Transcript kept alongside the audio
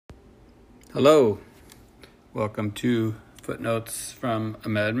Hello, welcome to Footnotes from a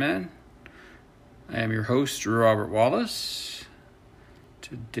Madman. I am your host, Robert Wallace.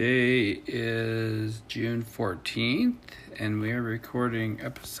 Today is June 14th, and we are recording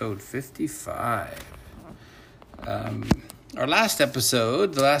episode 55. The last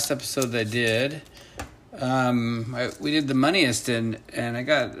episode that I did, we did the moneyest, and I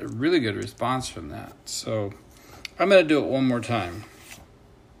got a really good response from that. So I'm going to do it one more time.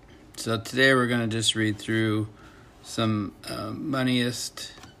 So today we're going to just read through some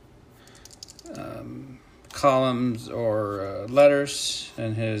moneyest columns or letters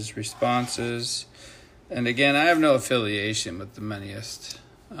and his responses. And again, I have no affiliation with the moneyest.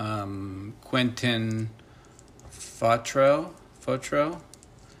 Quentin Fotro,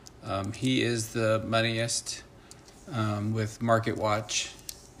 he is the moneyest with MarketWatch,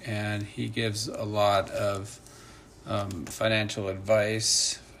 and he gives a lot of financial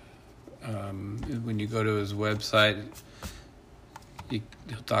advice. When you go to his website, he'll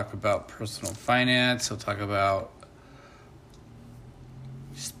talk about personal finance. He'll talk about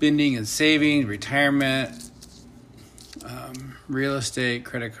spending and saving, retirement, real estate,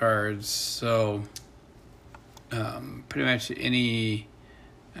 credit cards. So pretty much any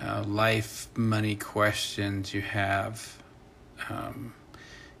life money questions you have.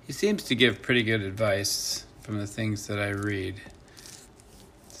 He seems to give pretty good advice from the things that I read.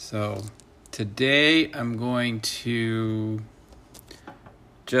 So today I'm going to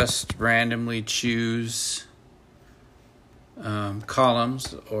just randomly choose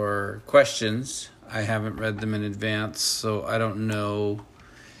columns or questions. I haven't read them in advance, so I don't know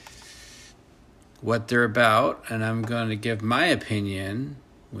what they're about, and I'm going to give my opinion,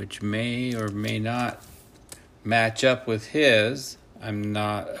 which may or may not match up with his. I'm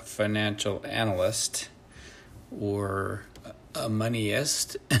not a financial analyst or a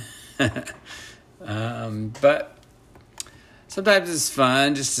moneyist, but sometimes it's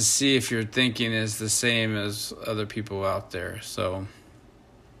fun just to see if your thinking is the same as other people out there. So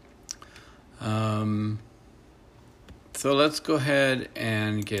let's go ahead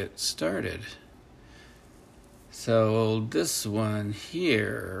and get started. So this one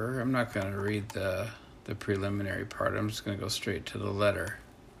here, I'm not going to read the preliminary part. I'm just going to go straight to the letter.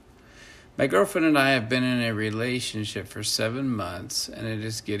 My girlfriend and I have been in a relationship for 7 months, and it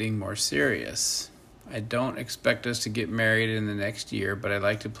is getting more serious. I don't expect us to get married in the next year, but I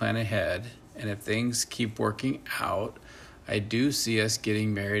like to plan ahead, and if things keep working out, I do see us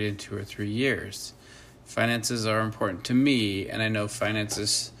getting married in 2 or 3 years. Finances are important to me, and I know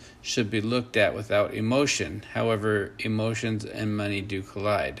finances should be looked at without emotion. However, emotions and money do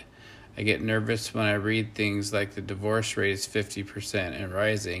collide. I get nervous when I read things like the divorce rate is 50% and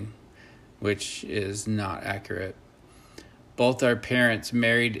rising, which is not accurate. Both our parents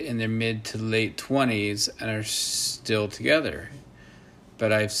married in their mid to late 20s and are still together.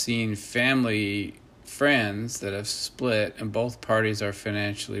 But I've seen family friends that have split and both parties are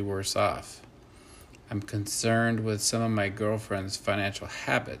financially worse off. I'm concerned with some of my girlfriend's financial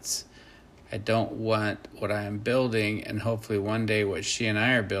habits. I don't want what I am building and hopefully one day what she and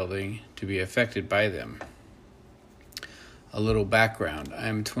I are building to be affected by them. A little background. I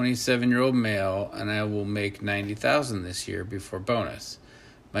am a 27-year-old male, and I will make $90,000 this year before bonus.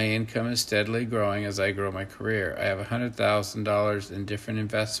 My income is steadily growing as I grow my career. I have $100,000 in different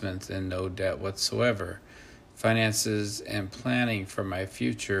investments and no debt whatsoever. Finances and planning for my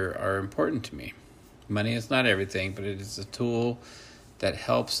future are important to me. Money is not everything, but it is a tool that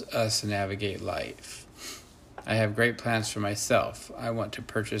helps us navigate life. I have great plans for myself. I want to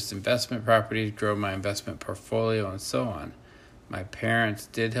purchase investment properties, grow my investment portfolio, and so on. My parents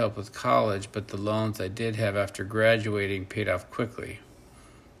did help with college, but the loans I did have after graduating paid off quickly.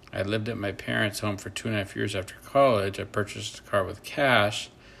 I lived at my parents' home for 2.5 years after college. I purchased a car with cash,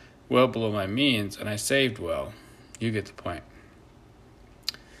 well below my means, and I saved well. You get the point.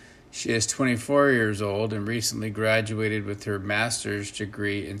 She is 24 years old and recently graduated with her master's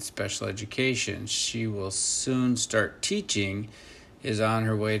degree in special education. She will soon start teaching, is on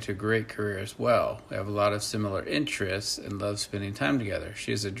her way to a great career as well. We have a lot of similar interests and love spending time together.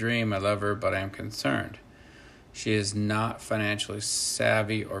 She is a dream. I love her, but I am concerned. She is not financially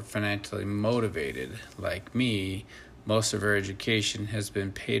savvy or financially motivated. Like me, most of her education has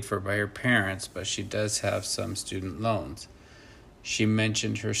been paid for by her parents, but she does have some student loans. She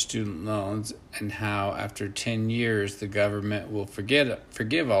mentioned her student loans and how after 10 years the government will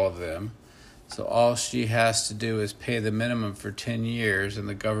forgive all of them. So all she has to do is pay the minimum for 10 years and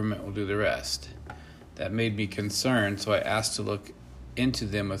the government will do the rest. That made me concerned, so I asked to look into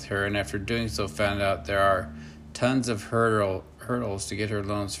them with her, and after doing so found out there are tons of hurdles hurdles to get her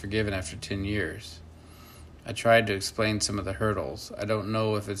loans forgiven after 10 years. I tried to explain some of the hurdles. I don't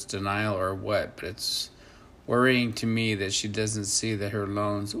know if it's denial or what, but it's worrying to me that she doesn't see that her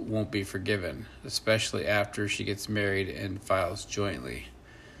loans won't be forgiven, especially after she gets married and files jointly.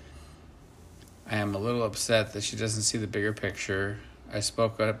 I am a little upset that she doesn't see the bigger picture. I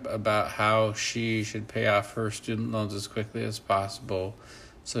spoke up about how she should pay off her student loans as quickly as possible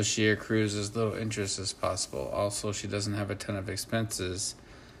so she accrues as little interest as possible. Also, she doesn't have a ton of expenses,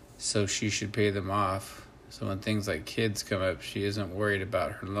 so she should pay them off. So when things like kids come up, she isn't worried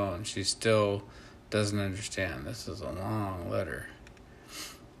about her loan. She still doesn't understand. This is a long letter.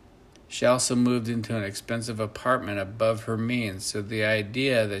 She also moved into an expensive apartment above her means, so the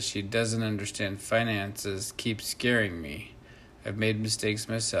idea that she doesn't understand finances keeps scaring me. I've made mistakes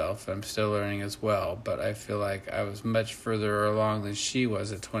myself. I'm still learning as well, but I feel like I was much further along than she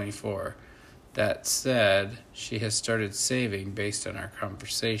was at 24. That said, she has started saving based on our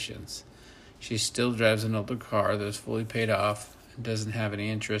conversations. She still drives an older car that is fully paid off and doesn't have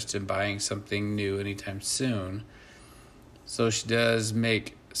any interest in buying something new anytime soon. So she does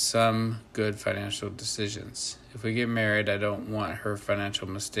make some good financial decisions. If we get married, I don't want her financial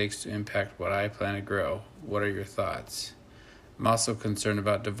mistakes to impact what I plan to grow. What are your thoughts? I'm also concerned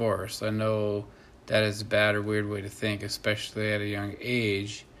about divorce. I know that is a bad or weird way to think, especially at a young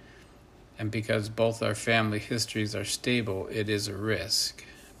age. And because both our family histories are stable, it is a risk.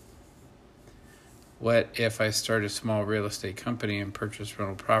 What if I start a small real estate company and purchase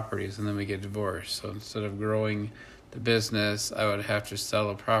rental properties and then we get divorced? So instead of growing the business, I would have to sell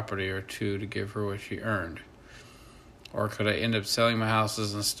a property or two to give her what she earned. Or could I end up selling my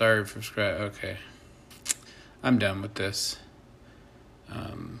houses and start from scratch? Okay, I'm done with this.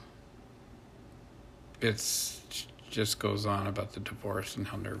 It's just goes on about the divorce and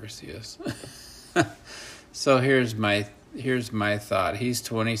how nervous he is. So here's my thought. He's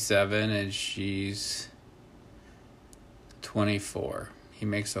 27 and she's 24. He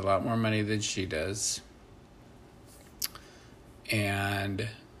makes a lot more money than she does. And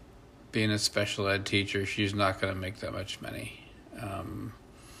being a special ed teacher, she's not going to make that much money.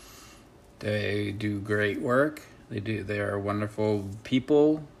 They do great work. They are wonderful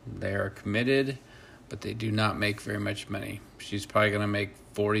people. They are committed, but they do not make very much money. She's probably going to make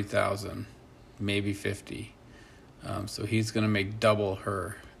 $40,000, maybe $50,000. So he's going to make double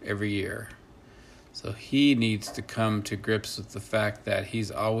her every year. So he needs to come to grips with the fact that he's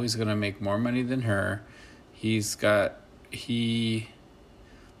always going to make more money than her. He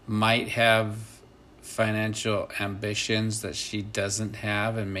might have financial ambitions that she doesn't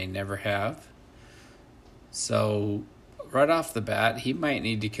have and may never have. So right off the bat, he might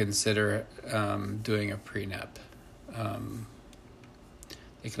need to consider doing a prenup.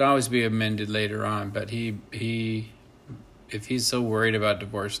 It can always be amended later on, but if he's so worried about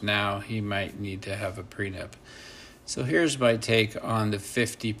divorce now, he might need to have a prenup. So here's my take on the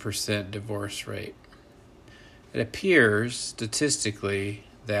 50% divorce rate. It appears statistically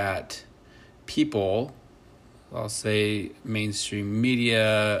that people, I'll say mainstream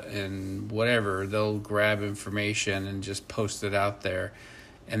media and whatever, they'll grab information and just post it out there,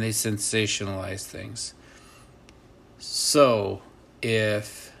 and they sensationalize things. So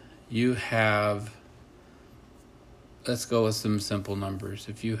if you have, let's go with some simple numbers.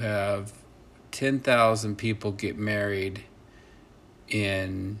 If you have 10,000 people get married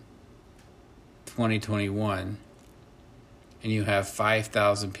in 2021, and you have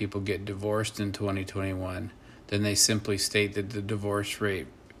 5,000 people get divorced in 2021, then they simply state that the divorce rate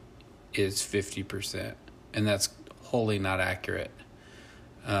is 50%. And that's wholly not accurate.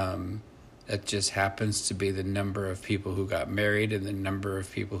 It just happens to be the number of people who got married and the number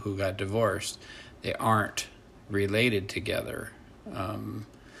of people who got divorced. They aren't related together.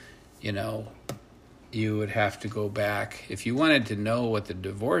 You would have to go back. If you wanted to know what the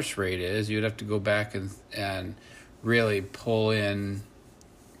divorce rate is, you'd have to go back and really pull in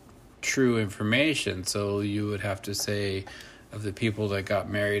true information. So you would have to say, of the people that got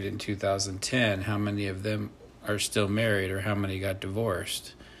married in 2010, how many of them are still married or how many got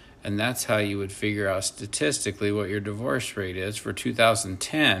divorced? And that's how you would figure out statistically what your divorce rate is for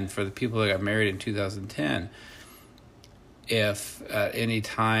 2010, for the people that got married in 2010. If at any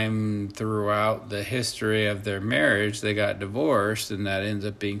time throughout the history of their marriage they got divorced and that ends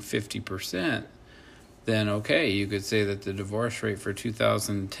up being 50%, then okay, you could say that the divorce rate for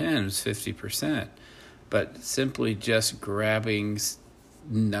 2010 is 50%. But simply just grabbing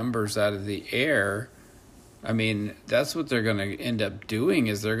numbers out of the air, I mean, that's what they're going to end up doing,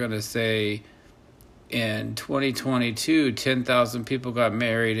 is they're going to say in 2022, 10,000 people got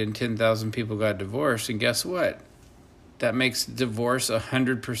married and 10,000 people got divorced. And guess what? that makes divorce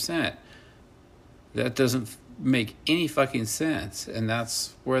 100%. That doesn't make any fucking sense, and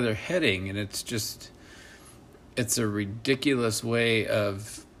that's where they're heading. And it's a ridiculous way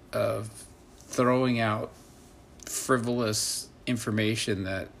of throwing out frivolous information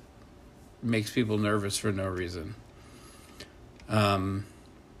that makes people nervous for no reason.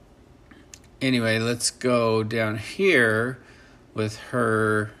 Anyway, let's go down here with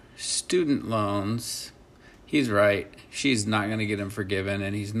her student loans. He's right. She's not going to get him forgiven,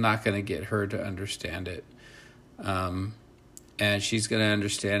 and he's not going to get her to understand it. And she's going to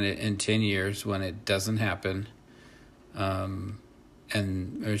understand it in 10 years when it doesn't happen.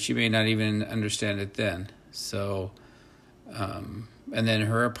 Or she may not even understand it then. So, and then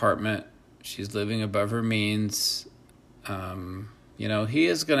her apartment, she's living above her means. He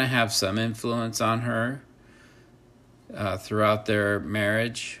is going to have some influence on her throughout their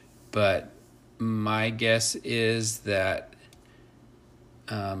marriage, but my guess is that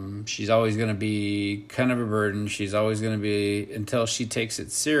she's always going to be kind of a burden. She's always going to be, until she takes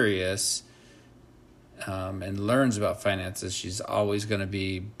it serious and learns about finances, she's always going to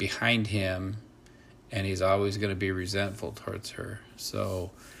be behind him, and he's always going to be resentful towards her.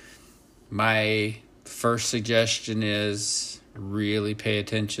 So my first suggestion is really pay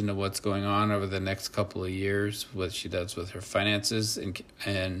attention to what's going on over the next couple of years, what she does with her finances,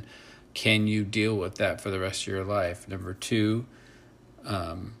 and can you deal with that for the rest of your life? Number two,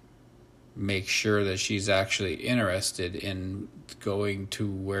 make sure that she's actually interested in going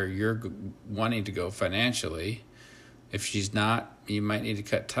to where you're wanting to go financially. If she's not, you might need to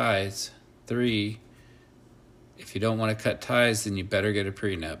cut ties. 3, if you don't want to cut ties, then you better get a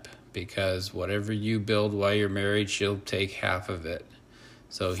prenup, because whatever you build while you're married, she'll take half of it.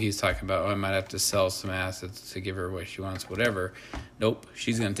 So he's talking about, I might have to sell some assets to give her what she wants, whatever. Nope,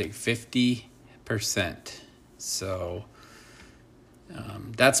 she's going to take 50%. So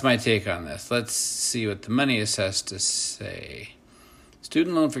that's my take on this. Let's see what the money has to say.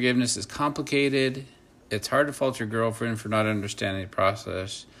 Student loan forgiveness is complicated. It's hard to fault your girlfriend for not understanding the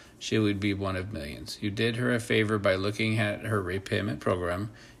process. She would be one of millions. You did her a favor by looking at her repayment program.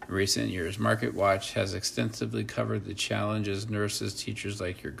 In recent years, MarketWatch has extensively covered the challenges nurses, teachers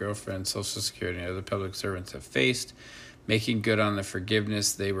like your girlfriend, Social Security, and other public servants have faced, making good on the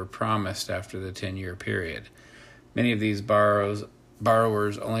forgiveness they were promised after the 10-year period. Many of these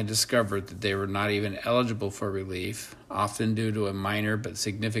borrowers only discovered that they were not even eligible for relief, often due to a minor but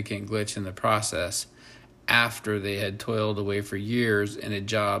significant glitch in the process, after they had toiled away for years in a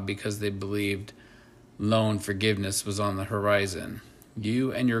job because they believed loan forgiveness was on the horizon.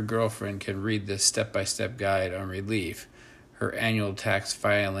 You and your girlfriend can read this step-by-step guide on relief. Her annual tax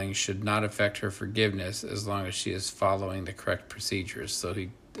filing should not affect her forgiveness as long as she is following the correct procedures. So he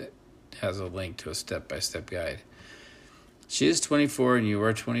has a link to a step-by-step guide. She is 24 and you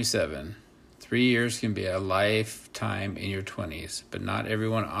are 27. 3 years can be a lifetime in your 20s, but not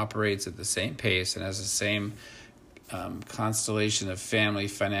everyone operates at the same pace and has the same constellation of family,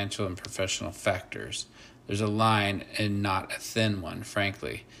 financial, and professional factors. There's a line, and not a thin one,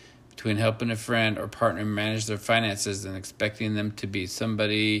 frankly, between helping a friend or partner manage their finances and expecting them to be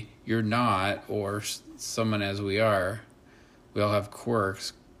somebody you're not or someone as we are. We all have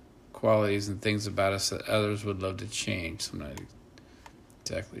quirks, qualities, and things about us that others would love to change. So I'm not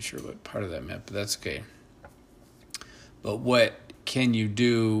exactly sure what part of that meant, but that's okay. But what can you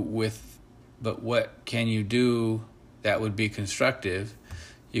do that would be constructive?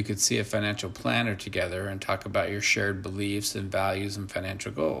 You could see a financial planner together and talk about your shared beliefs and values and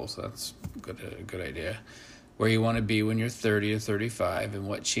financial goals. That's a good idea. Where you want to be when you're 30 or 35 and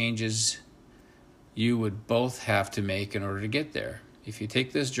what changes you would both have to make in order to get there. If you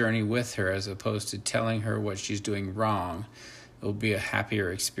take this journey with her as opposed to telling her what she's doing wrong, it will be a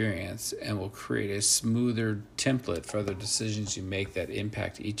happier experience and will create a smoother template for other decisions you make that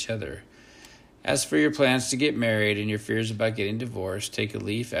impact each other. As for your plans to get married and your fears about getting divorced, take a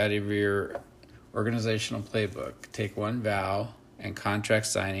leaf out of your organizational playbook. Take one vow and contract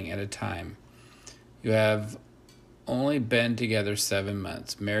signing at a time. You have only been together 7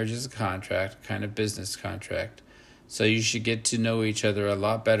 months. Marriage is a contract, kind of business contract, so you should get to know each other a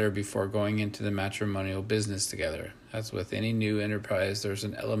lot better before going into the matrimonial business together. As with any new enterprise, there's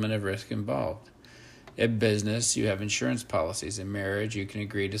an element of risk involved. In business, you have insurance policies. In marriage, you can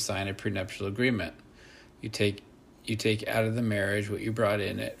agree to sign a prenuptial agreement. You take out of the marriage what you brought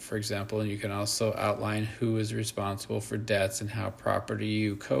in it, for example, and you can also outline who is responsible for debts and how property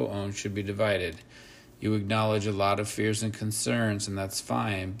you co-own should be divided. You acknowledge a lot of fears and concerns, and that's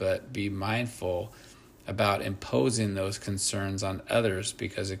fine, but be mindful about imposing those concerns on others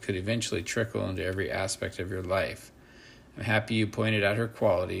because it could eventually trickle into every aspect of your life. I'm happy you pointed out her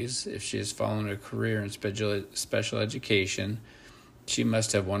qualities. If she has followed a career in special education, she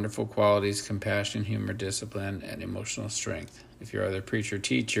must have wonderful qualities: compassion, humor, discipline, and emotional strength. If you are the preacher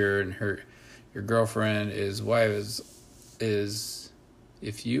teacher and your girlfriend is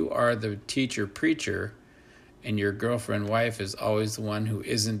if you are the teacher preacher and your girlfriend wife is always the one who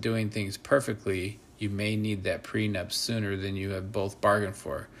isn't doing things perfectly, you may need that prenup sooner than you have both bargained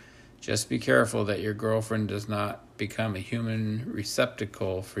for. Just be careful that your girlfriend does not become a human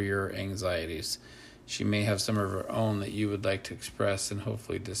receptacle for your anxieties. She may have some of her own that you would like to express and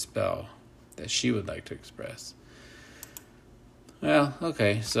hopefully dispel, that she would like to express. Well,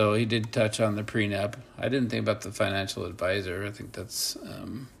 okay, so he did touch on the prenup. I didn't think about the financial advisor. I think that's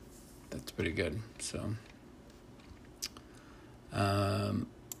pretty good. So, all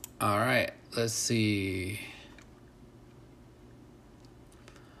right, let's see.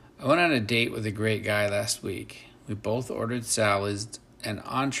 I went on a date with a great guy last week. We both ordered salads and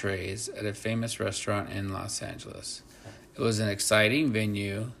entrees at a famous restaurant in Los Angeles. It was an exciting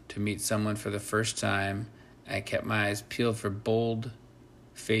venue to meet someone for the first time. I kept my eyes peeled for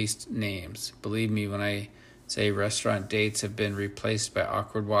bold-faced names. Believe me when I say restaurant dates have been replaced by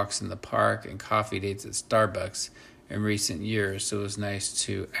awkward walks in the park and coffee dates at Starbucks in recent years, so it was nice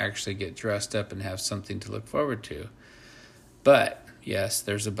to actually get dressed up and have something to look forward to. But, yes,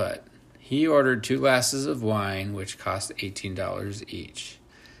 there's a but. He ordered 2 glasses of wine, which cost $18 each.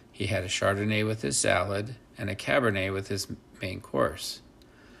 He had a Chardonnay with his salad and a Cabernet with his main course.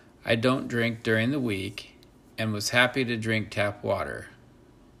 I don't drink during the week and was happy to drink tap water,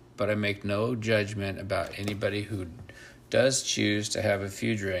 but I make no judgment about anybody who does choose to have a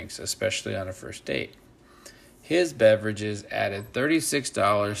few drinks, especially on a first date. His beverages added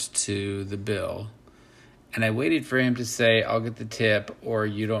 $36 to the bill, and I waited for him to say, I'll get the tip, or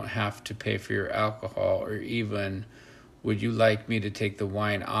you don't have to pay for your alcohol, or even, would you like me to take the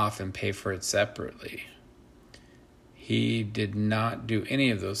wine off and pay for it separately? He did not do any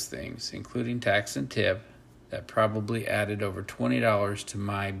of those things, including tax and tip. That probably added over $20 to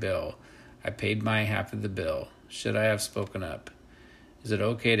my bill. I paid my half of the bill. Should I have spoken up? Is it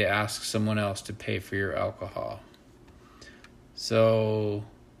okay to ask someone else to pay for your alcohol? So,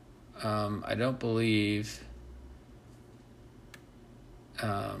 I don't believe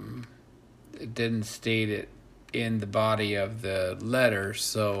it didn't state it in the body of the letter,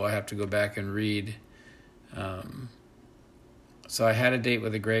 so I have to go back and read. So I had a date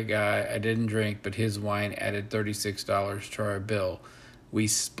with a great guy. I didn't drink, but his wine added $36 to our bill. We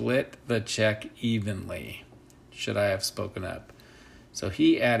split the check evenly. Should I have spoken up? So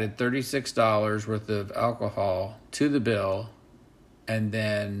he added $36 worth of alcohol to the bill and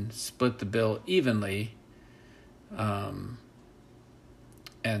then split the bill evenly. And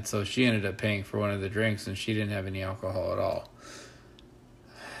so she ended up paying for one of the drinks and she didn't have any alcohol at all.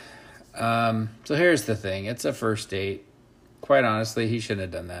 So here's the thing. It's a first date. Quite honestly, he shouldn't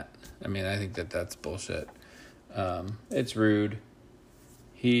have done that. I mean, I think that's bullshit. It's rude.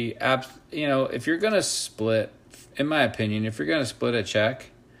 If you're going to split, in my opinion, if you're going to split a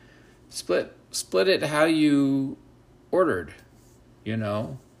check, split it how you ordered.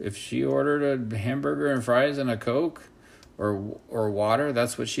 If she ordered a hamburger and fries and a Coke or water,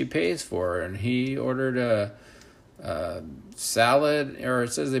 that's what she pays for. And he ordered a salad, or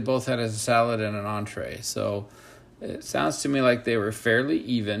it says they both had a salad and an entree. So it sounds to me like they were fairly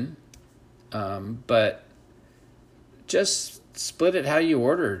even, but just split it how you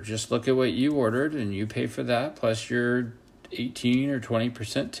ordered. Just look at what you ordered and you pay for that plus your 18 or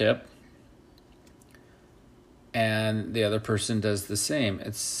 20% tip, and the other person does the same.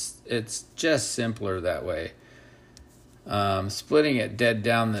 It's just simpler that way. Splitting it dead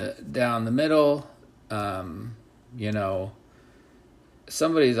down the middle,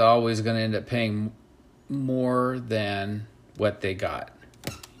 somebody's always going to end up paying more than what they got.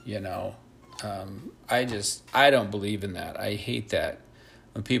 I don't believe in that. I hate that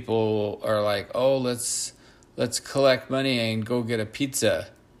when people are like, oh, let's collect money and go get a pizza,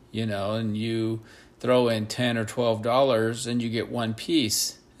 and you throw in $10 or $12 and you get one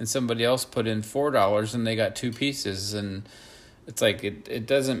piece, and somebody else put in $4 and they got 2 pieces, and it's like it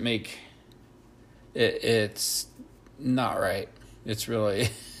doesn't make it's not right. It's really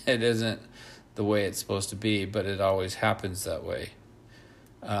it isn't the way it's supposed to be, but it always happens that way.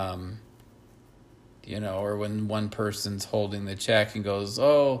 Or when one person's holding the check and goes,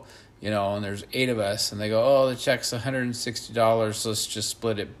 oh, and there's 8 of us, and they go, oh, the check's $160, let's just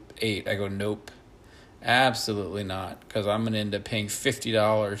split it 8. I go, nope, absolutely not, because I'm going to end up paying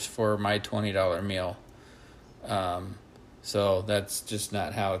 $50 for my $20 meal. So that's just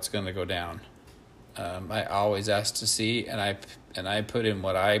not how it's going to go down. I always ask to see, and I put in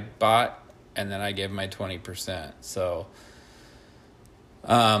what I bought, and then I give my 20%. So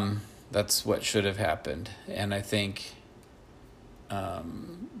that's what should have happened. And I think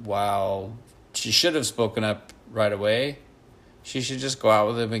while she should have spoken up right away, she should just go out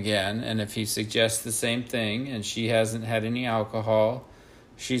with him again. And if he suggests the same thing and she hasn't had any alcohol,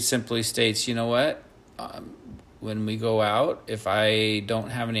 she simply states, you know what? When we go out, if I don't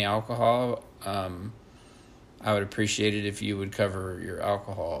have any alcohol, I would appreciate it if you would cover your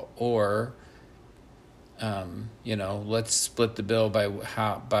alcohol. Or, let's split the bill by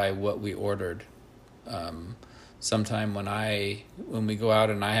what we ordered. Sometime when we go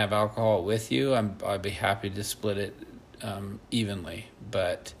out and I have alcohol with you, I'd be happy to split it evenly.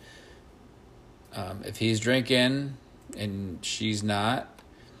 But if he's drinking and she's not,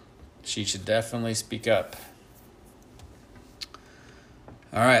 she should definitely speak up.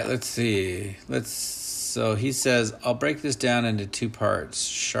 All right, let's see. So he says, I'll break this down into two parts: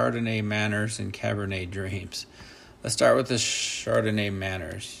 Chardonnay manners and Cabernet dreams. Let's start with the Chardonnay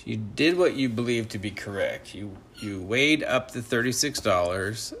manners. You did what you believed to be correct. You weighed up the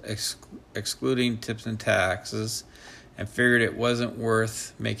 $36, excluding tips and taxes, and figured it wasn't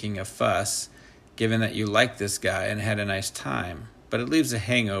worth making a fuss, given that you liked this guy and had a nice time. But it leaves a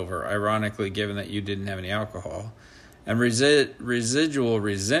hangover, ironically, given that you didn't have any alcohol, and residual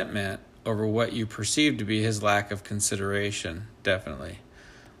resentment over what you perceive to be his lack of consideration, definitely.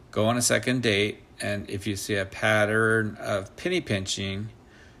 Go on a second date, and if you see a pattern of penny pinching,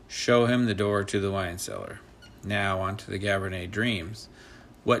 show him the door to the wine cellar. Now on to the Cabernet dreams.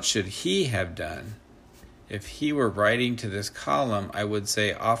 What should he have done? If he were writing to this column, I would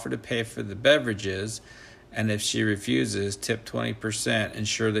say offer to pay for the beverages, and if she refuses, tip 20%,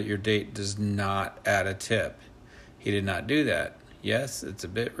 ensure that your date does not add a tip. He did not do that. Yes, it's a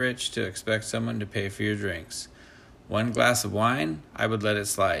bit rich to expect someone to pay for your drinks. 1 glass of wine, I would let it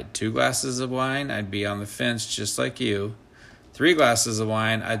slide. 2 glasses of wine, I'd be on the fence just like you. 3 glasses of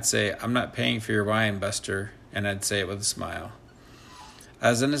wine, I'd say, I'm not paying for your wine, Buster, and I'd say it with a smile.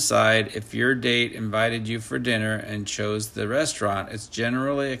 As an aside, if your date invited you for dinner and chose the restaurant, it's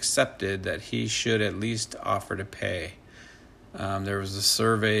generally accepted that he should at least offer to pay. There was a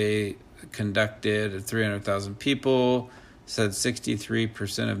survey conducted of 300,000 people, said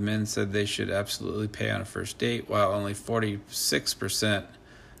 63% of men said they should absolutely pay on a first date, while only 46%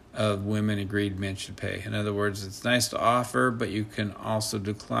 of women agreed men should pay. In other words, it's nice to offer, but you can also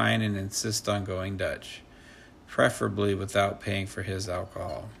decline and insist on going Dutch, preferably without paying for his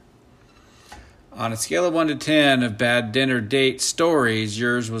alcohol. On a scale of 1 to 10 of bad dinner date stories,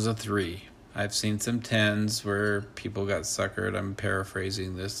 yours was a 3. I've seen some 10s where people got suckered. I'm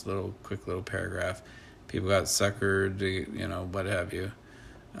paraphrasing this quick little paragraph. People got suckered, what have you.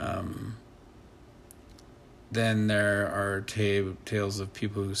 Then there are tales of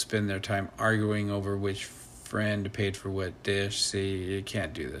people who spend their time arguing over which friend paid for what dish. See, you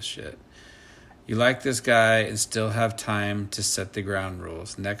can't do this shit. You like this guy and still have time to set the ground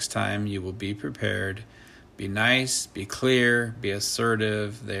rules. Next time you will be prepared. Be nice, be clear, be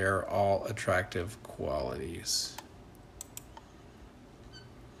assertive. They are all attractive qualities.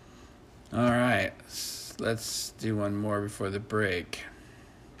 All right, let's do one more before the break.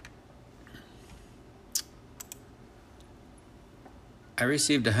 I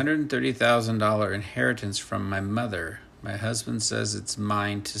received a $130,000 inheritance from my mother. My husband says it's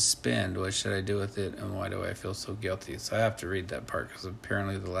mine to spend. What should I do with it, and why do I feel so guilty? So I have to read that part because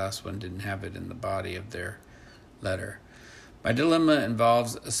apparently the last one didn't have it in the body of their letter. My dilemma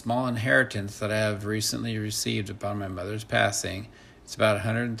involves a small inheritance that I have recently received upon my mother's passing. It's about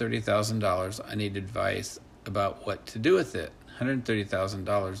 $130,000. I need advice about what to do with it.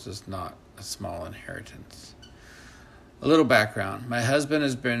 $130,000 is not a small inheritance. A little background. My husband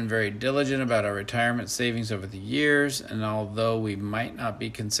has been very diligent about our retirement savings over the years, and although we might not be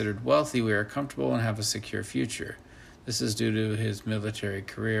considered wealthy, we are comfortable and have a secure future. This is due to his military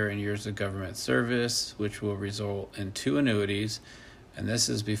career and years of government service, which will result in 2 annuities, and this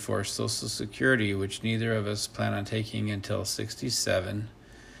is before Social Security, which neither of us plan on taking until 67.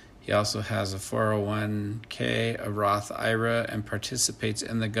 He also has a 401k, a Roth IRA, and participates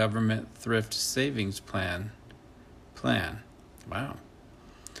in the government thrift savings plan. Wow.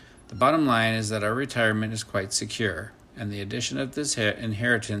 The bottom line is that our retirement is quite secure, and the addition of this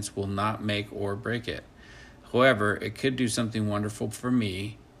inheritance will not make or break it. However, it could do something wonderful for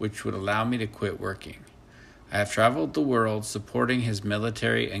me, which would allow me to quit working. I have traveled the world supporting his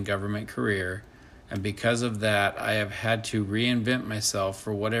military and government career, and because of that, I have had to reinvent myself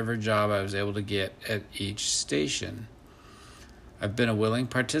for whatever job I was able to get at each station. I've been a willing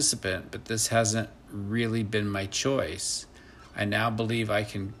participant, but this hasn't really been my choice. I now believe I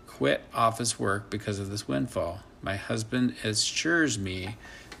can quit office work because of this windfall. My husband assures me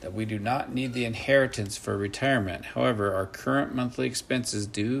that we do not need the inheritance for retirement. However, our current monthly expenses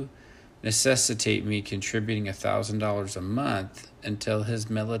do necessitate me contributing $1,000 a month until his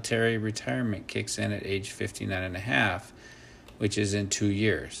military retirement kicks in at age 59 and a half, which is in 2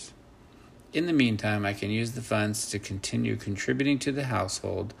 years. In the meantime, I can use the funds to continue contributing to the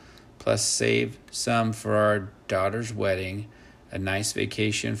household, plus save some for our daughter's wedding, a nice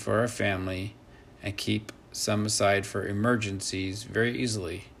vacation for our family, and keep some aside for emergencies very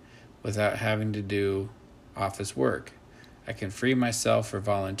easily without having to do office work. I can free myself for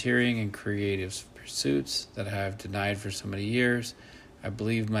volunteering and creative pursuits that I have denied for so many years. I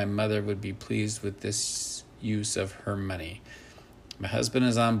believe my mother would be pleased with this use of her money. My husband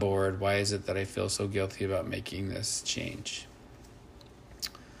is on board. Why is it that I feel so guilty about making this change?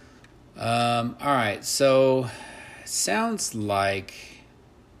 All right, so it sounds like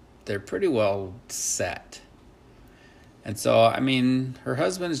they're pretty well set. And so, I mean, her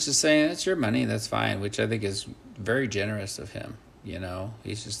husband is just saying, it's your money, that's fine, which I think is very generous of him. You know,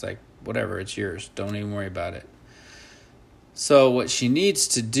 he's just like, whatever, it's yours. Don't even worry about it. So what she needs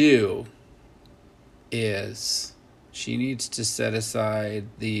to do is she needs to set aside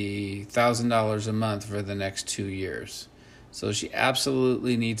the $1,000 a month for the next 2 years. So she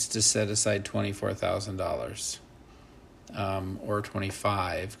absolutely needs to set aside $24,000 or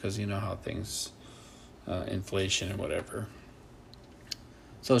 $25,000, because you know how things, inflation and whatever.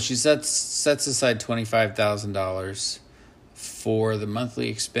 So she sets aside $25,000 for the monthly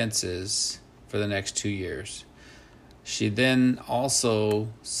expenses for the next 2 years. She then also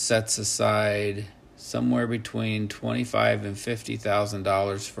sets aside somewhere between $25,000 and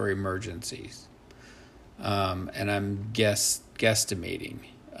 $50,000 for emergencies. And I'm guesstimating.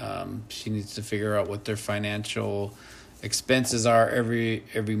 She needs to figure out what their financial expenses are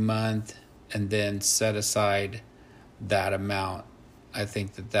every month, and then set aside that amount. I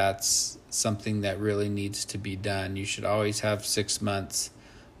think that that's something that really needs to be done. You should always have 6 months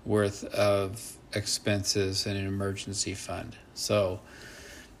worth of expenses in an emergency fund. So,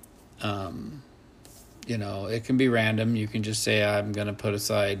 you know, it can be random. You can just say, I'm going to put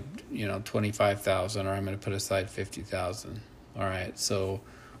aside, $25,000, or I'm going to put aside $50,000. All right. So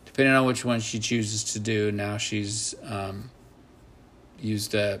depending on which one she chooses to do, now she's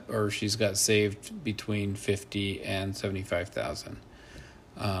used up, or she's got saved between $50,000 and $75,000.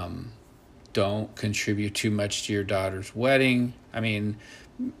 Don't contribute too much to your daughter's wedding. I mean,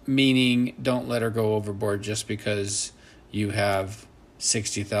 meaning don't let her go overboard just because you have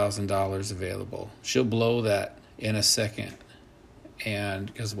 $60,000 available. She'll blow that in a second, and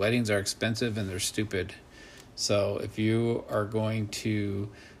because weddings are expensive and they're stupid. So if you are going to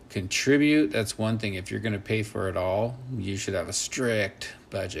contribute, that's one thing. If you're going to pay for it all, you should have a strict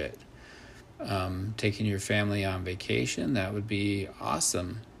budget. Taking your family on vacation, that would be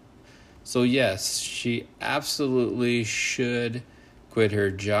awesome. So yes, she absolutely should quit her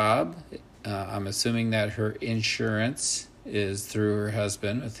job. I'm assuming that her insurance is through her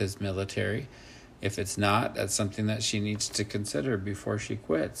husband with his military. If it's not, that's something that she needs to consider before she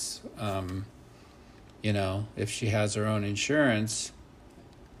quits. If she has her own insurance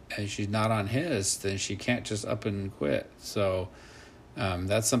and she's not on his, then she can't just up and quit. So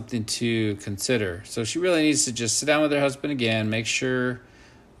that's something to consider. So she really needs to just sit down with her husband again, make sure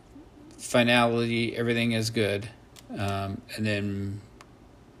finality, everything is good, and then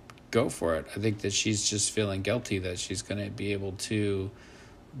go for it. I think that she's just feeling guilty that she's going to be able to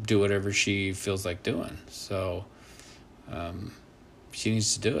do whatever she feels like doing. So she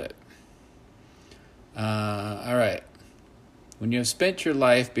needs to do it. All right. When you have spent your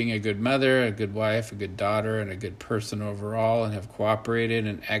life being a good mother, a good wife, a good daughter, and a good person overall, and have cooperated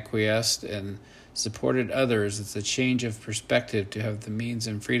and acquiesced and supported others, it's a change of perspective to have the means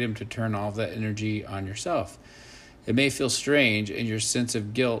and freedom to turn all of that energy on yourself. It may feel strange, and your sense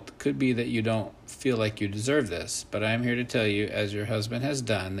of guilt could be that you don't feel like you deserve this, but I am here to tell you, as your husband has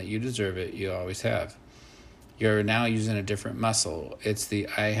done, that you deserve it. You always have. You're now using a different muscle. It's the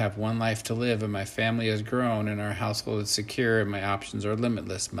I have one life to live, and my family has grown, and our household is secure, and my options are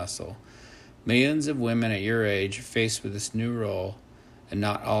limitless muscle. Millions of women at your age faced with this new role, and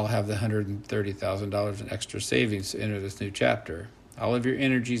not all have the $130,000 in extra savings to enter this new chapter. All of your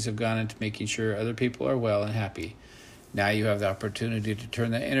energies have gone into making sure other people are well and happy. Now you have the opportunity to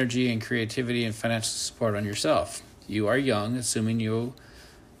turn that energy and creativity and financial support on yourself. You are young, assuming you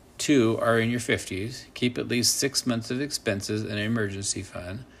too are in your 50s. Keep at least 6 months of expenses in an emergency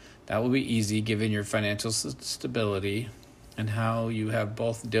fund. That will be easy given your financial stability. and how you have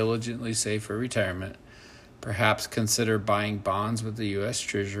both diligently saved for retirement. Perhaps consider buying bonds with the U.S.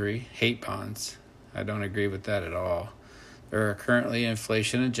 Treasury. Hate bonds. I don't agree with that at all. They are currently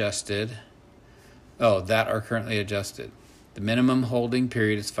inflation adjusted. That are currently adjusted. The minimum holding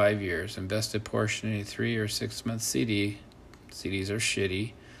period is 5 years. Invest a portion in a 3 or 6 month CD. CDs are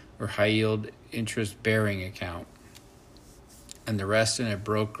shitty. Or high yield interest bearing account. And the rest in a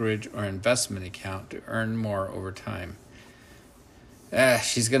brokerage or investment account to earn more over time.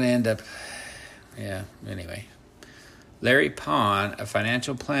 She's going to end up... anyway. Larry Pond, a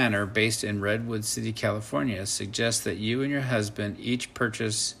financial planner based in Redwood City, California, suggests that you and your husband each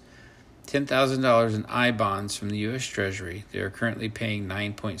purchase $10,000 in I-bonds from the U.S. Treasury. They are currently paying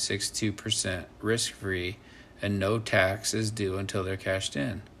 9.62% risk-free, and no tax is due until they're cashed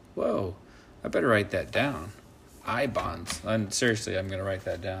in. Whoa, I better write that down. I-bonds. Seriously, I'm going to write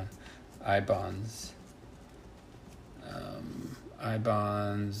that down. I-bonds.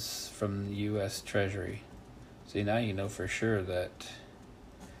 I-bonds from the U.S. Treasury. See, now you know for sure that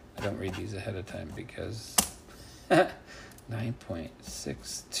I don't read these ahead of time because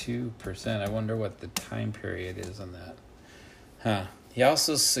 9.62%. I wonder what the time period is on that. He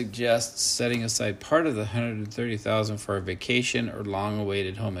also suggests setting aside part of the $130,000 for a vacation or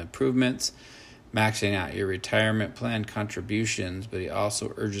long-awaited home improvements, maxing out your retirement plan contributions, but he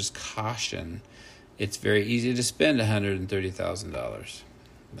also urges caution. It's very easy to spend $130,000.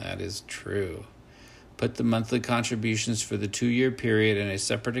 That is true. Put the monthly contributions for the 2-year period in a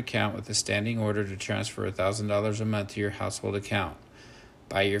separate account with a standing order to transfer $1,000 a month to your household account.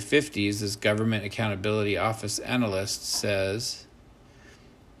 By your 50s, this Government Accountability Office analyst says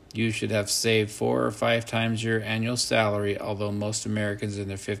you should have saved 4 or 5 times your annual salary, although most Americans in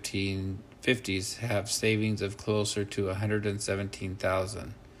their 50s have savings of closer to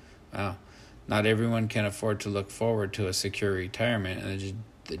 $117,000. Wow. Not everyone can afford to look forward to a secure retirement, and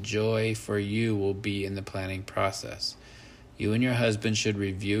the joy for you will be in the planning process. You and your husband should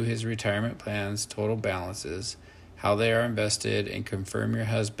review his retirement plans, total balances, how they are invested, and confirm your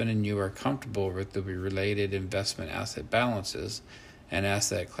husband and you are comfortable with the related investment asset balances and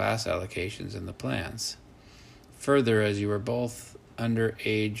asset class allocations in the plans. Further, as you are both under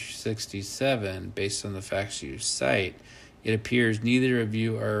age 67, based on the facts you cite, it appears neither of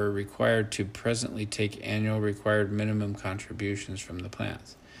you are required to presently take annual required minimum contributions from the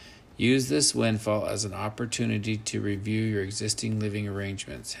plans. Use this windfall as an opportunity to review your existing living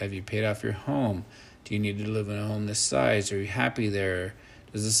arrangements. Have you paid off your home? Do you need to live in a home this size? Are you happy there?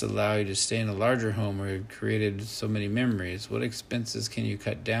 Does this allow you to stay in a larger home where you've created so many memories? What expenses can you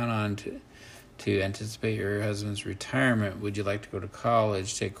cut down on to anticipate your husband's retirement? Would you like to go to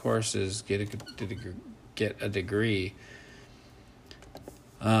college, take courses, get a degree?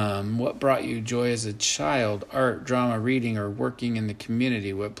 What brought you joy as a child? Art, drama, reading, or working in the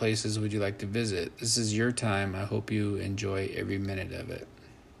community? What places would you like to visit? This is your time. I hope you enjoy every minute of it.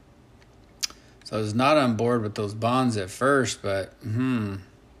 So I was not on board with those bonds at first, but I'm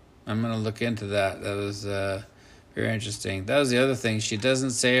going to look into that. That was very interesting. That was the other thing. She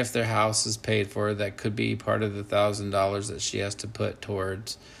doesn't say if their house is paid for. That could be part of the $1,000 that she has to put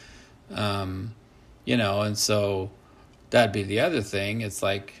towards, and so that'd be the other thing. It's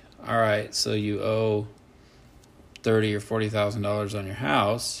like, all right, so you owe $30,000 or $40,000 on your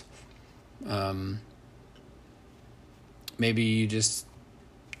house. Maybe you just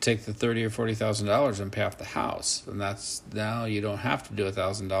take the $30,000 or $40,000 and pay off the house, and that's now you don't have to do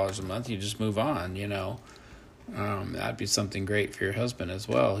 $1,000 a month. You just move on. That'd be something great for your husband as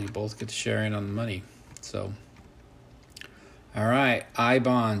well. You both get to share in on the money. So, all right,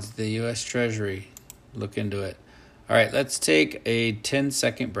 I-bonds, the U.S. Treasury. Look into it. All right, let's take a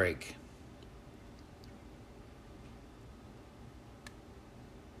 10-second break.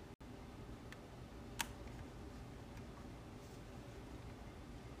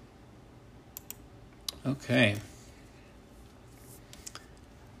 Okay.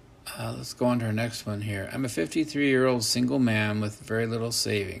 Let's go on to our next one here. I'm a 53-year-old single man with very little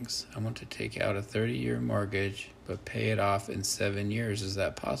savings. I want to take out a 30-year mortgage, but pay it off in 7 years. Is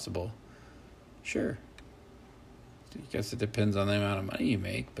that possible? Sure. I guess it depends on the amount of money you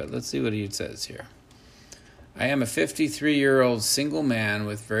make, but let's see what he says here. I am a 53-year-old single man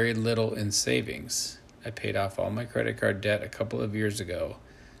with very little in savings. I paid off all my credit card debt a couple of years ago.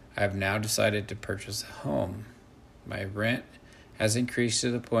 I have now decided to purchase a home. My rent has increased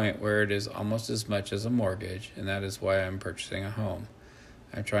to the point where it is almost as much as a mortgage, and that is why I'm purchasing a home.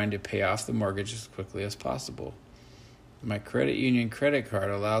 I'm trying to pay off the mortgage as quickly as possible. My credit union credit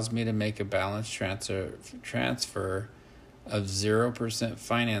card allows me to make a balance transfer of 0%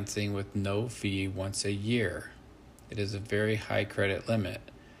 financing with no fee once a year. It is a very high credit limit,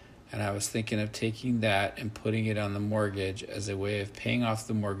 and I was thinking of taking that and putting it on the mortgage as a way of paying off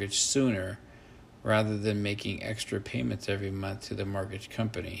the mortgage sooner rather than making extra payments every month to the mortgage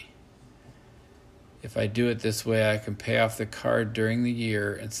company. If I do it this way, I can pay off the card during the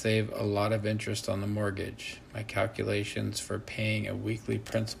year and save a lot of interest on the mortgage. My calculations for paying a weekly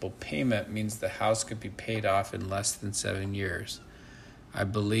principal payment means the house could be paid off in less than 7 years. I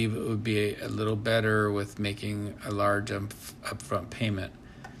believe it would be a little better with making a large upfront payment.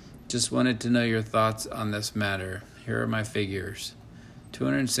 Just wanted to know your thoughts on this matter. Here are my figures.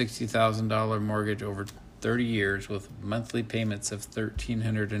 $260,000 mortgage over 30 years with monthly payments of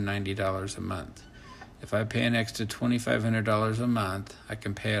 $1,390 a month. If I pay an extra $2,500 a month, I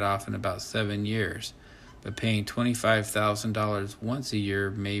can pay it off in about 7 years, but paying $25,000 once a year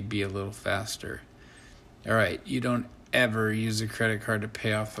may be a little faster. All right, you don't ever use a credit card to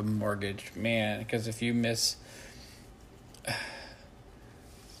pay off a mortgage, man, because if you miss...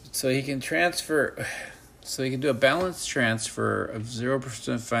 So he can do a balance transfer of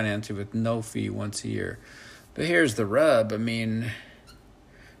 0% financing with no fee once a year. But here's the rub. I mean,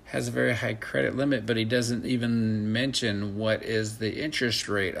 has a very high credit limit, but he doesn't even mention what is the interest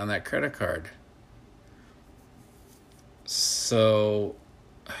rate on that credit card. So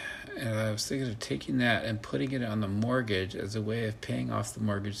I was thinking of taking that and putting it on the mortgage as a way of paying off the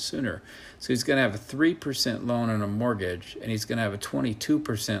mortgage sooner. So he's going to have a 3% loan on a mortgage, and he's going to have a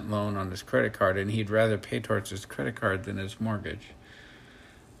 22% loan on his credit card, and he'd rather pay towards his credit card than his mortgage.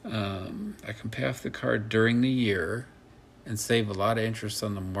 I can pay off the card during the year and save a lot of interest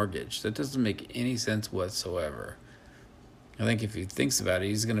on the mortgage. That doesn't make any sense whatsoever. I think if he thinks about it,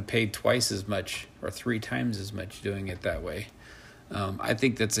 he's going to pay twice as much or 3 times as much doing it that way. I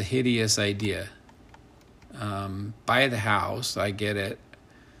think that's a hideous idea. Buy the house, I get it,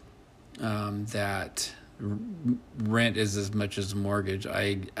 that rent is as much as mortgage.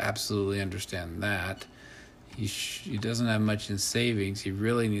 I absolutely understand that. He doesn't have much in savings. He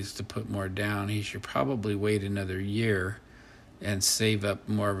really needs to put more down. He should probably wait another year and save up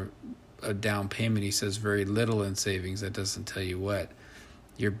more of a down payment. He says very little in savings. That doesn't tell you what.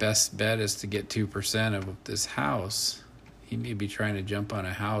 Your best bet is to get 2% of this house. He may be trying to jump on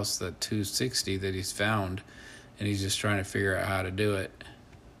a house that $260 that he's found, and he's just trying to figure out how to do it.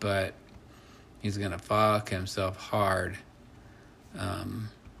 But he's going to fuck himself hard.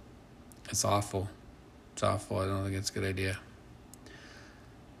 It's awful. It's awful. I don't think it's a good idea.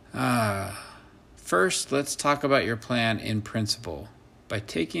 First, let's talk about your plan in principle. By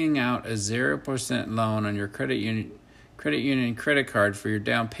taking out a 0% loan on your credit union credit card for your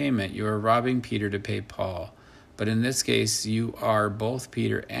down payment, you are robbing Peter to pay Paul. But in this case, you are both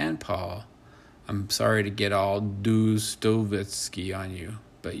Peter and Paul. I'm sorry to get all Dostoevsky on you,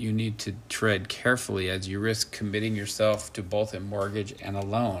 but you need to tread carefully as you risk committing yourself to both a mortgage and a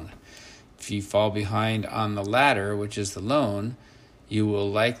loan. If you fall behind on the latter, which is the loan, you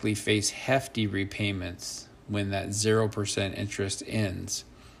will likely face hefty repayments when that 0% interest ends.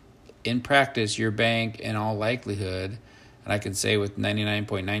 In practice, your bank, in all likelihood, and I can say with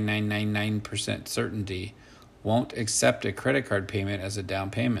 99.9999% certainty, won't accept a credit card payment as a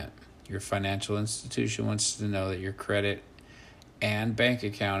down payment. Your financial institution wants to know that your credit and bank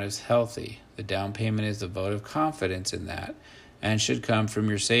account is healthy. The down payment is a vote of confidence in that and should come from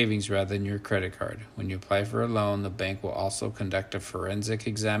your savings rather than your credit card. When you apply for a loan, the bank will also conduct a forensic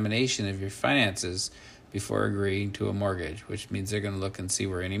examination of your finances before agreeing to a mortgage, which means they're going to look and see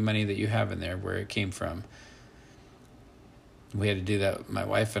where any money that you have in there, where it came from. We had to do that, my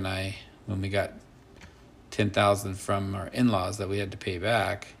wife and I, when we got $10,000 from our in-laws that we had to pay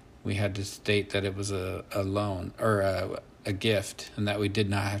back. We had to state that it was a loan or a gift, and that we did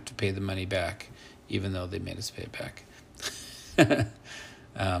not have to pay the money back, even though they made us pay it back.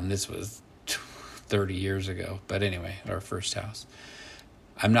 This was 30 years ago, but anyway, our first house.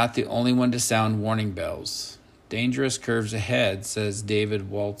 I'm not the only one to sound warning bells. Dangerous curves ahead, says David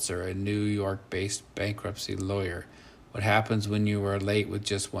Waltzer, a New York-based bankruptcy lawyer. What happens when you are late with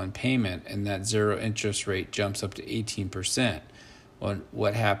just one payment and that zero interest rate jumps up to 18%?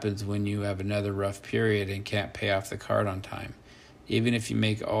 What happens when you have another rough period and can't pay off the card on time? Even if you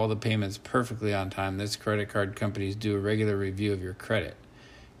make all the payments perfectly on time, this credit card companies do a regular review of your credit.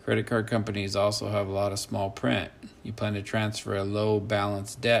 Credit card companies also have a lot of small print. You plan to transfer a low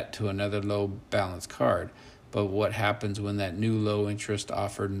balance debt to another low balance card, but what happens when that new low interest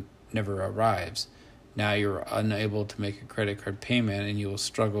offer never arrives? Now you're unable to make a credit card payment and you will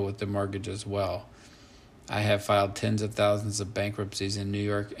struggle with the mortgage as well. I have filed tens of thousands of bankruptcies in New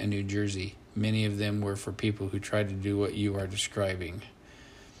York and New Jersey. Many of them were for people who tried to do what you are describing.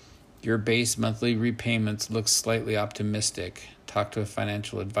 Your base monthly repayments look slightly optimistic. Talk to a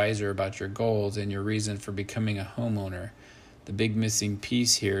financial advisor about your goals and your reason for becoming a homeowner. The big missing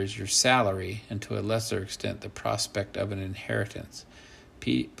piece here is your salary, and to a lesser extent, the prospect of an inheritance.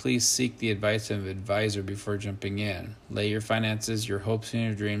 Please seek the advice of an advisor before jumping in. Lay your finances, your hopes, and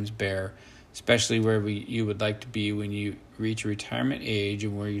your dreams bare, especially where you would like to be when you reach retirement age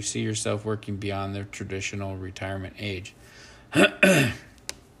and where you see yourself working beyond the traditional retirement age.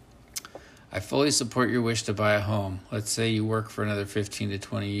 I fully support your wish to buy a home. Let's say you work for another 15 to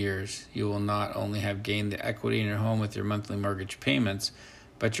 20 years. You will not only have gained the equity in your home with your monthly mortgage payments,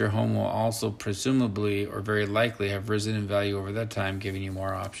 but your home will also presumably or very likely have risen in value over that time, giving you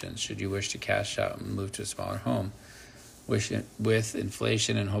more options should you wish to cash out and move to a smaller home. With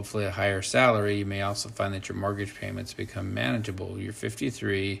inflation and hopefully a higher salary, you may also find that your mortgage payments become manageable. You're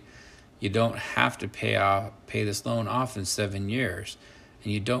 53. You don't have to pay this loan off in 7 years.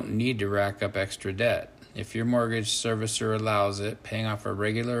 And you don't need to rack up extra debt. If your mortgage servicer allows it, paying off a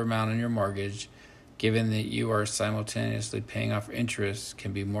regular amount on your mortgage, given that you are simultaneously paying off interest,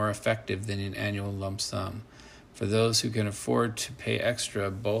 can be more effective than an annual lump sum. For those who can afford to pay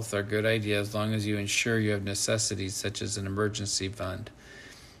extra, both are good ideas as long as you ensure you have necessities such as an emergency fund.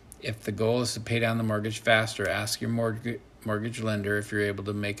 If the goal is to pay down the mortgage faster, ask your mortgage lender if you're able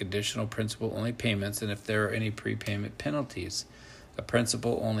to make additional principal-only payments and if there are any prepayment penalties. A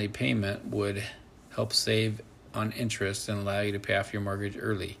principal-only payment would help save on interest and allow you to pay off your mortgage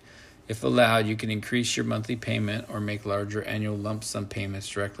early. If allowed, you can increase your monthly payment or make larger annual lump sum payments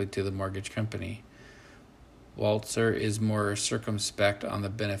directly to the mortgage company. Waltzer is more circumspect on the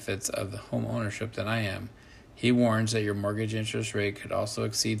benefits of the home ownership than I am. He warns that your mortgage interest rate could also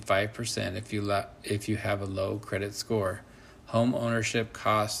exceed 5% if you have a low credit score. Home ownership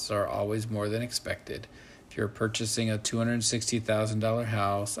costs are always more than expected. If you're purchasing a $260,000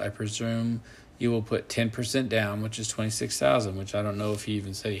 house, I presume you will put 10% down, which is $26,000, which I don't know if he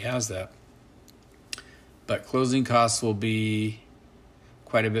even said he has that. But closing costs will be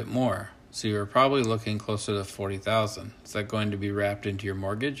quite a bit more. So you're probably looking closer to $40,000. Is that going to be wrapped into your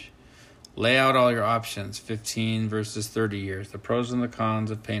mortgage? Lay out all your options, 15 versus 30 years, the pros and the cons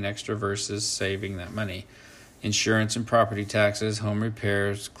of paying extra versus saving that money. Insurance and property taxes, home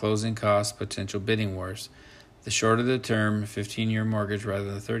repairs, closing costs, potential bidding wars. The shorter the term, 15-year mortgage rather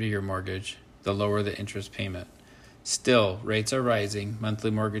than a 30-year mortgage, the lower the interest payment. Still, rates are rising. Monthly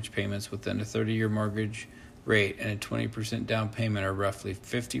mortgage payments within a 30-year mortgage rate and a 20% down payment are roughly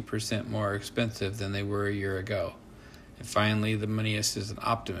 50% more expensive than they were a year ago. And finally, the moneyist is an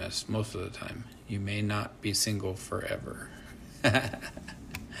optimist most of the time. You may not be single forever.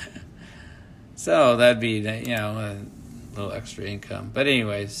 So that'd be, a little extra income. But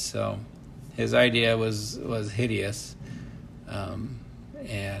anyways, so his idea was hideous,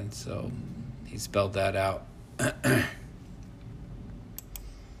 and so he spelled that out.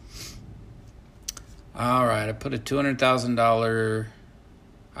 All right, I put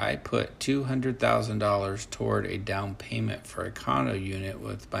 $200,000 toward a down payment for a condo unit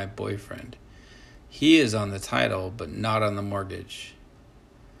with my boyfriend. He is on the title, but not on the mortgage.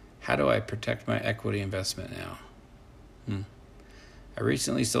 How do I protect my equity investment now? I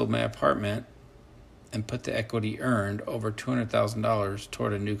recently sold my apartment and put the equity earned over $200,000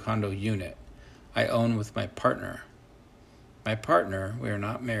 toward a new condo unit I own with my partner. My partner, we are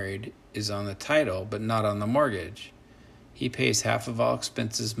not married, is on the title but not on the mortgage. He pays half of all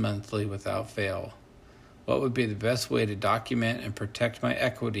expenses monthly without fail. What would be the best way to document and protect my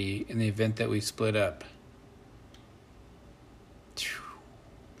equity in the event that we split up?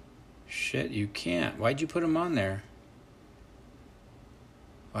 Shit, you can't. Why'd you put him on there?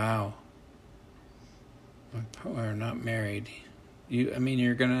 Wow. We're not married.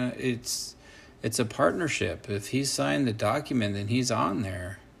 It's a partnership. If he signed the document, then he's on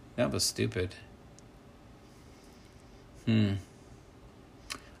there. That was stupid.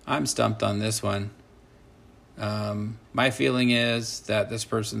 I'm stumped on this one. My feeling is that this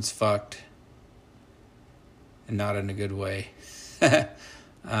person's fucked. And not in a good way.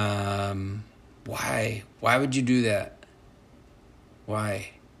 Why? Why would you do that?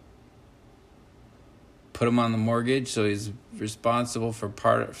 Why? Put him on the mortgage so he's responsible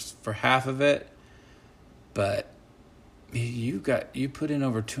for half of it, but you put in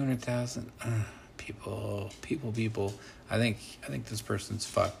over 200,000. People. I think this person's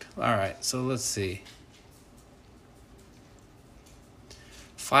fucked. All right, so let's see.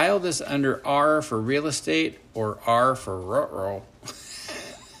 File this under R for real estate or R for rural.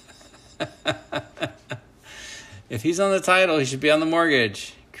 If he's on the title, he should be on the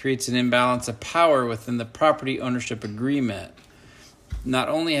mortgage. Creates an imbalance of power within the property ownership agreement. Not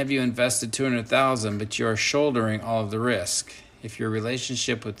only have you invested $200,000, but you are shouldering all of the risk. If your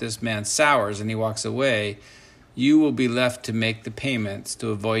relationship with this man sours and he walks away, you will be left to make the payments to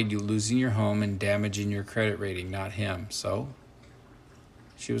avoid you losing your home and damaging your credit rating, not him. So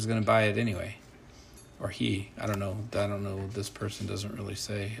she was going to buy it anyway. Or he. I don't know. This person doesn't really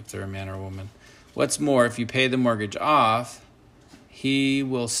say if they're a man or a woman. What's more, if you pay the mortgage off, he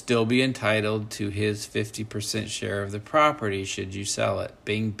will still be entitled to his 50% share of the property should you sell it.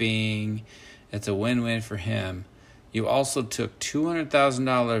 Bing, bing. It's a win-win for him. You also took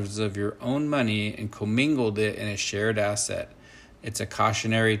 $200,000 of your own money and commingled it in a shared asset. It's a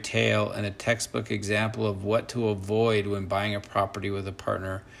cautionary tale and a textbook example of what to avoid when buying a property with a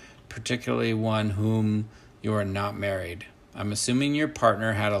partner, particularly one whom you are not married. I'm assuming your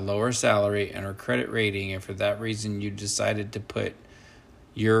partner had a lower salary and her credit rating, and for that reason you decided to put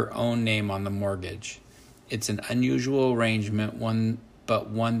your own name on the mortgage. It's an unusual arrangement, but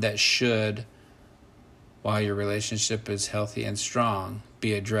one that should, while your relationship is healthy and strong,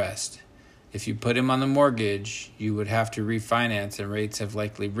 be addressed. If you put him on the mortgage, you would have to refinance, and rates have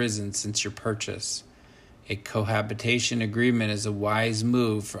likely risen since your purchase. A cohabitation agreement is a wise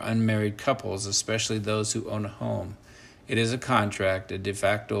move for unmarried couples, especially those who own a home. It is a contract, a de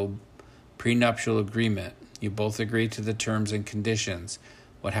facto prenuptial agreement. You both agree to the terms and conditions.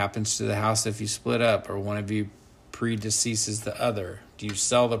 What happens to the house if you split up or one of you predeceases the other? Do you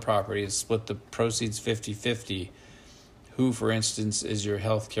sell the property and split the proceeds 50-50? Who, for instance, is your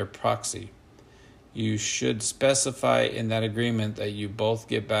healthcare proxy? You should specify in that agreement that you both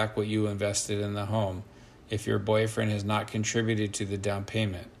get back what you invested in the home if your boyfriend has not contributed to the down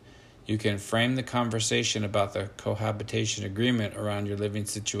payment. You can frame the conversation about the cohabitation agreement around your living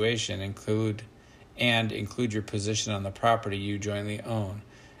situation, include your position on the property you jointly own.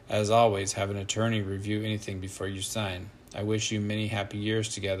 As always, have an attorney review anything before you sign. I wish you many happy years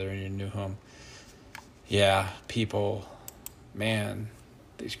together in your new home. Yeah, people, man,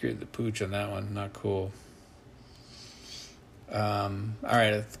 they screwed the pooch on that one. Not cool. All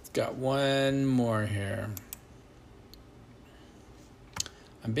right, I've got one more here.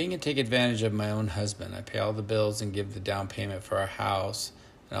 I'm being taken advantage of my own husband. I pay all the bills and give the down payment for our house,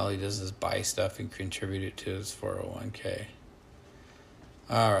 and all he does is buy stuff and contribute it to his 401k.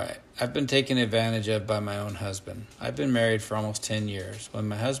 All right, I've been taken advantage of by my own husband. I've been married for almost 10 years. When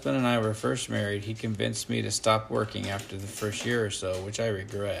my husband and I were first married, he convinced me to stop working after the first year or so, which I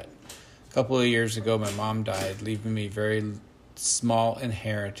regret. A couple of years ago, my mom died, leaving me very small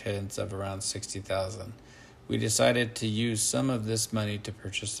inheritance of around $60,000. We decided to use some of this money to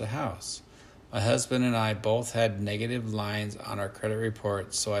purchase a house. My husband and I both had negative lines on our credit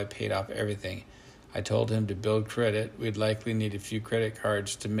reports, so I paid off everything. I told him to build credit. We'd likely need a few credit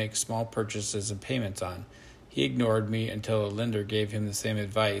cards to make small purchases and payments on. He ignored me until a lender gave him the same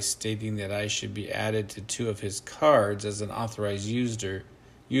advice, stating that I should be added to 2 of his cards as an authorized user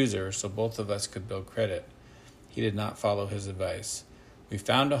so both of us could build credit. He did not follow his advice. We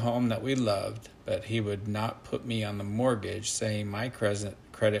found a home that we loved, but he would not put me on the mortgage, saying my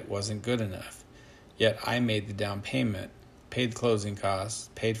credit wasn't good enough. Yet I made the down payment, paid closing costs,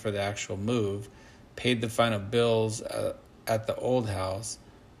 paid for the actual move, paid the final bills at the old house,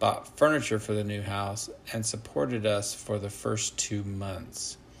 bought furniture for the new house, and supported us for the first 2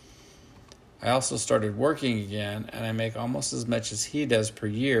 months. I also started working again, and I make almost as much as he does per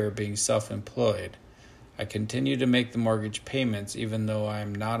year being self-employed. I continue to make the mortgage payments even though I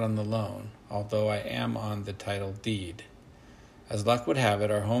am not on the loan, although I am on the title deed. As luck would have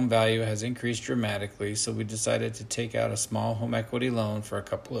it, our home value has increased dramatically, so we decided to take out a small home equity loan for a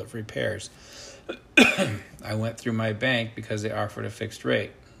couple of repairs. I went through my bank because they offered a fixed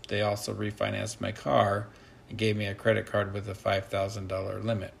rate. They also refinanced my car and gave me a credit card with a $5,000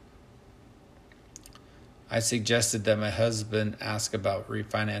 limit. I suggested that my husband ask about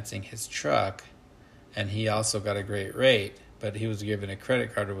refinancing his truck, and he also got a great rate, but he was given a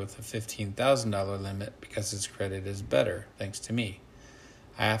credit card with a $15,000 limit because his credit is better, thanks to me.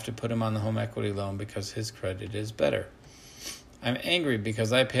 I have to put him on the home equity loan because his credit is better. I'm angry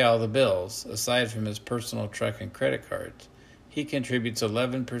because I pay all the bills, aside from his personal truck and credit cards. He contributes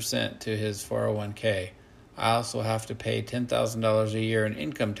 11% to his 401k. I also have to pay $10,000 a year in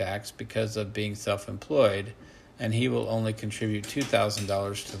income tax because of being self-employed, and he will only contribute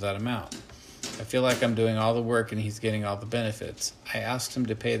 $2,000 to that amount. I feel like I'm doing all the work and he's getting all the benefits. I asked him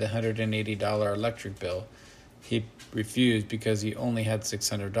to pay the $180 electric bill. He refused because he only had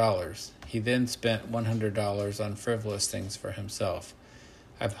 $600. He then spent $100 on frivolous things for himself.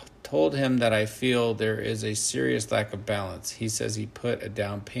 I've told him that I feel there is a serious lack of balance. He says he put a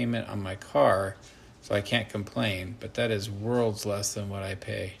down payment on my car, so I can't complain, but that is worlds less than what I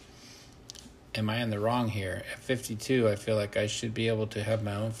pay. Am I in the wrong here? At 52, I feel like I should be able to have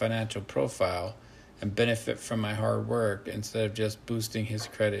my own financial profile and benefit from my hard work instead of just boosting his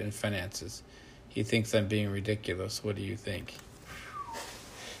credit and finances. He thinks I'm being ridiculous. What do you think?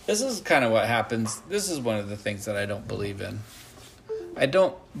 This is kind of what happens. This is one of the things that I don't believe in. I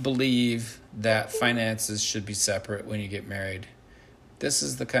don't believe that finances should be separate when you get married. This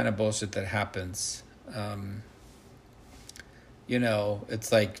is the kind of bullshit that happens.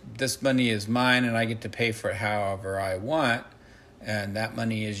 It's like this money is mine and I get to pay for it however I want, and that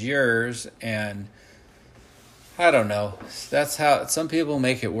money is yours, and I don't know. That's how some people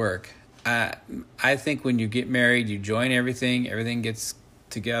make it work. I think when you get married, you join everything gets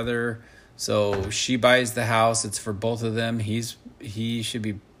together. So she buys the house, it's for both of them. He should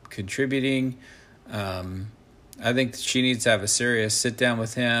be contributing. I think she needs to have a serious sit down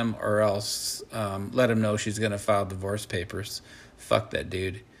with him, or else let him know she's going to file divorce papers. Fuck that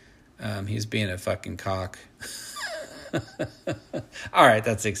dude. He's being a fucking cock. All right,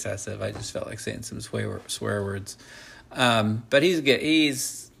 that's excessive. I just felt like saying some swear words. But he's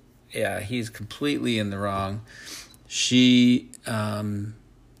completely in the wrong. She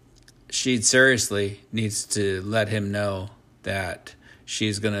seriously needs to let him know that she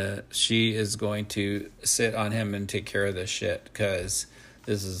is going to sit on him and take care of this shit, because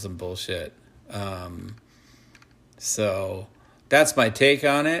this is some bullshit. So that's my take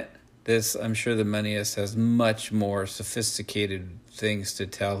on it. I'm sure the moneyist has much more sophisticated things to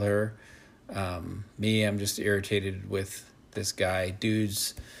tell her. Me, I'm just irritated with this guy.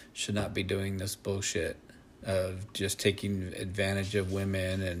 Dudes should not be doing this bullshit of just taking advantage of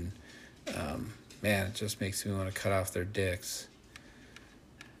women, and man, it just makes me want to cut off their dicks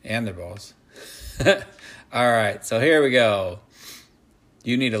and their balls. All right, so here we go.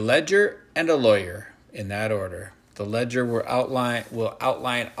 You need a ledger and a lawyer, in that order. The ledger will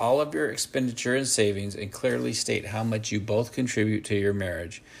outline all of your expenditure and savings and clearly state how much you both contribute to your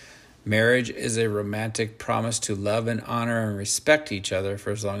marriage. Marriage is a romantic promise to love and honor and respect each other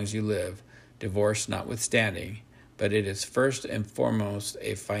for as long as you live, divorce notwithstanding. But it is first and foremost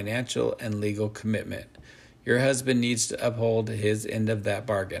a financial and legal commitment. Your husband needs to uphold his end of that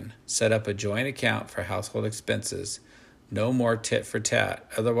bargain. Set up a joint account for household expenses. No more tit for tat.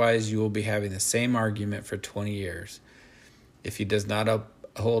 Otherwise, you will be having the same argument for 20 years. If he does not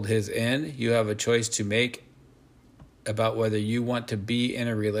uphold his end, you have a choice to make about whether you want to be in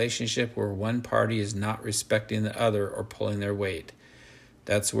a relationship where one party is not respecting the other or pulling their weight.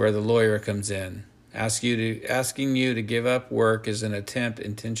 That's where the lawyer comes in. Asking you to give up work is an attempt,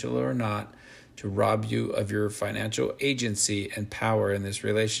 intentional or not, to rob you of your financial agency and power in this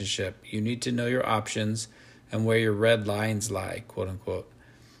relationship. You need to know your options and where your red lines lie, quote unquote.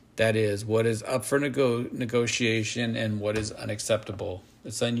 That is, what is up for negotiation and what is unacceptable.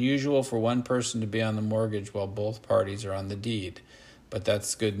 It's unusual for one person to be on the mortgage while both parties are on the deed, but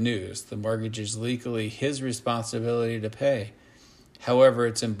that's good news. The mortgage is legally his responsibility to pay. However,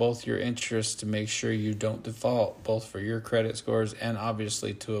 it's in both your interests to make sure you don't default, both for your credit scores and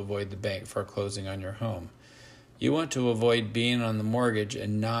obviously to avoid the bank foreclosing on your home. You want to avoid being on the mortgage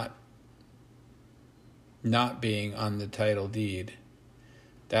and not being on the title deed.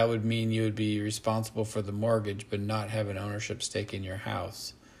 That would mean you would be responsible for the mortgage but not have an ownership stake in your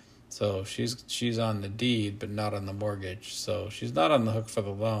house. So she's on the deed but not on the mortgage. So she's not on the hook for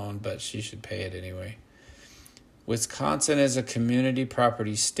the loan, but she should pay it anyway. Wisconsin is a community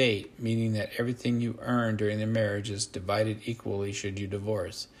property state, meaning that everything you earn during the marriage is divided equally should you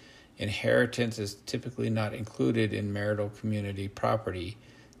divorce. Inheritance is typically not included in marital community property,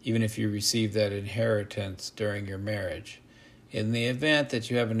 even if you receive that inheritance during your marriage. In the event that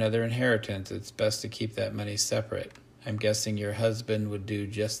you have another inheritance, it's best to keep that money separate. I'm guessing your husband would do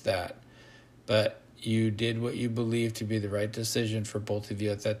just that. But you did what you believed to be the right decision for both of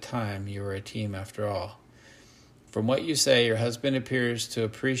you at that time. You were a team after all. From what you say, your husband appears to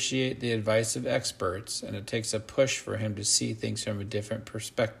appreciate the advice of experts, and it takes a push for him to see things from a different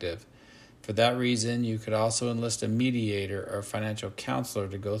perspective. For that reason, you could also enlist a mediator or a financial counselor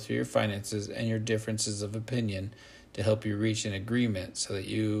to go through your finances and your differences of opinion to help you reach an agreement so that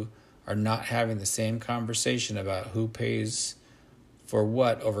you are not having the same conversation about who pays for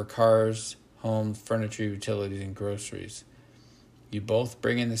what over cars, home, furniture, utilities, and groceries. You both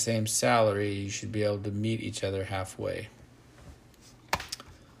bring in the same salary. You should be able to meet each other halfway.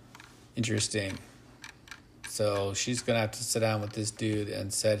 Interesting. So she's going to have to sit down with this dude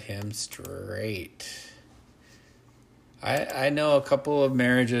and set him straight. I know a couple of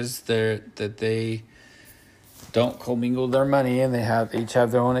marriages that they don't commingle their money, and they each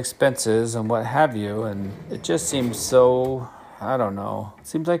have their own expenses and what have you. And it just seems so, I don't know. It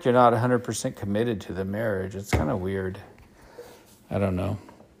seems like you're not 100% committed to the marriage. It's kind of weird. I don't know.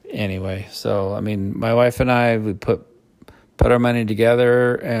 Anyway, so, I mean, my wife and I, we put our money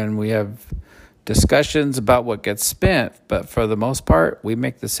together, and we have discussions about what gets spent. But for the most part, we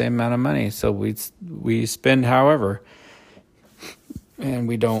make the same amount of money. So we spend however, and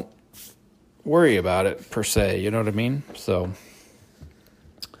we don't worry about it per se, you know what I mean? So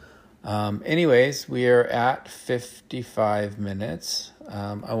anyways, we are at 55 minutes.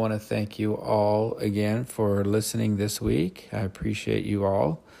 I want to thank you all again for listening this week. I appreciate you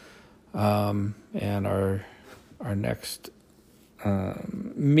all. And our next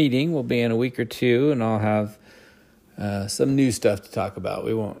meeting will be in a week or two, and I'll have some new stuff to talk about.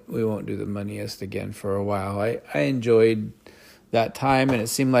 We won't do the moneyist again for a while. I enjoyed that time, and it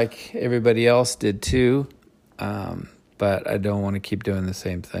seemed like everybody else did too. But I don't want to keep doing the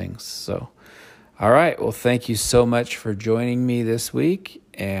same things. So, all right. Well, thank you so much for joining me this week,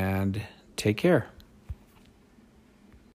 and take care.